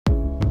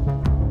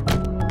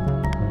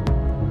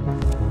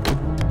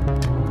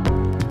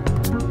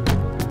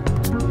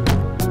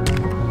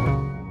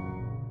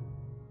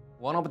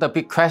One of the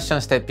big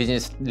questions that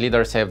business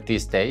leaders have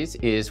these days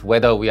is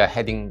whether we are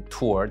heading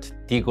toward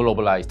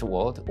deglobalized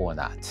world or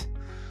not.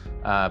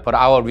 But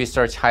our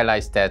research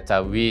highlights that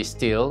we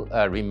still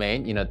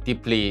remain in a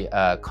deeply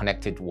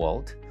connected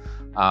world.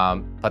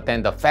 But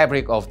then the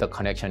fabric of the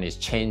connection is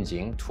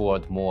changing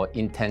toward more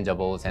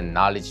intangibles and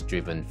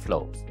knowledge-driven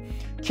flows.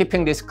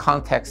 Keeping this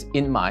context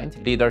in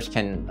mind, leaders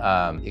can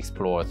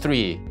explore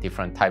three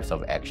different types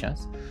of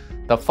actions.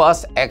 The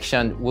first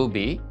action will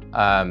be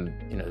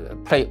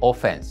play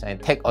offense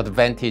and take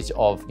advantage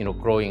of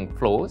growing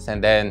flows,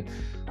 and then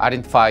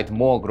identify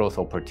more growth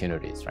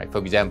opportunities. Right? For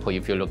example,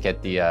 if you look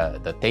at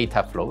the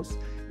data flows,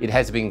 it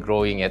has been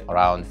growing at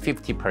around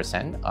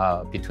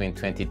 50% between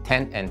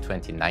 2010 and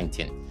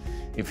 2019.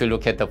 If you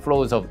look at the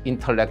flows of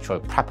intellectual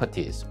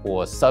properties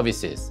or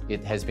services,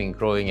 it has been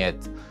growing at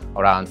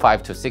around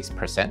 5 to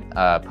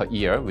 6% per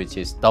year, which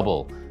is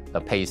double the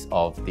pace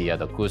of the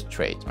goods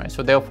trade. Right?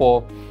 So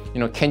therefore,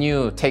 can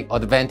you take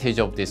advantage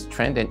of this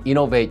trend and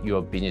innovate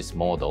your business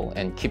model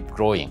and keep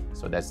growing?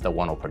 So that's the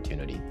one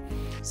opportunity.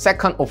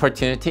 Second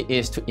opportunity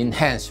is to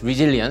enhance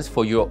resilience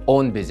for your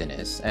own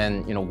business.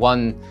 And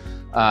one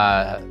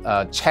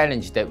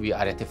challenge that we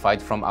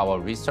identified from our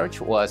research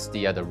was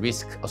the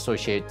risk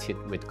associated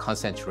with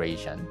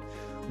concentration.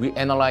 We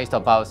analyzed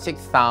about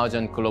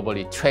 6,000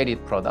 globally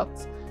traded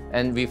products,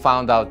 and we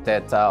found out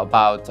that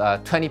about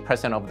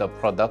 20% of the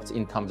products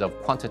in terms of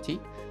quantity,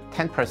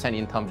 10%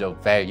 in terms of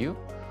value,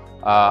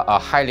 are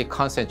highly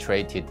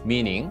concentrated,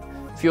 meaning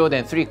fewer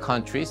than 3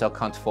 countries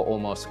account for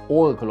almost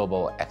all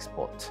global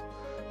exports.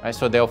 Right?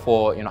 So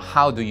therefore,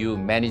 how do you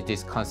manage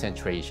this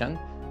concentration?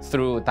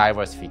 Through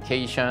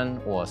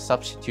diversification or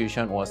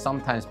substitution, or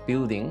sometimes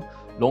building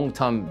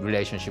long-term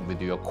relationship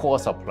with your core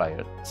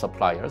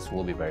suppliers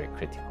will be very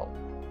critical.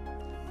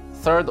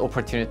 Third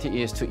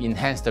opportunity is to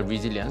enhance the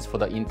resilience for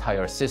the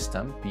entire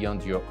system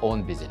beyond your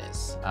own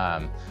business.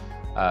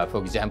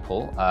 For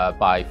example,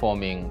 by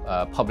forming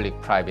a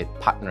public-private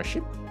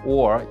partnership,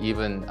 or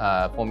even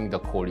forming the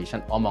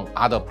coalition among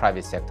other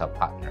private sector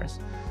partners.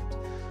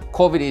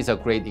 COVID is a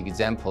great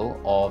example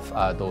of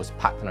those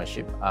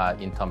partnerships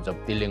in terms of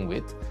dealing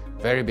with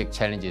very big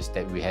challenges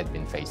that we had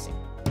been facing.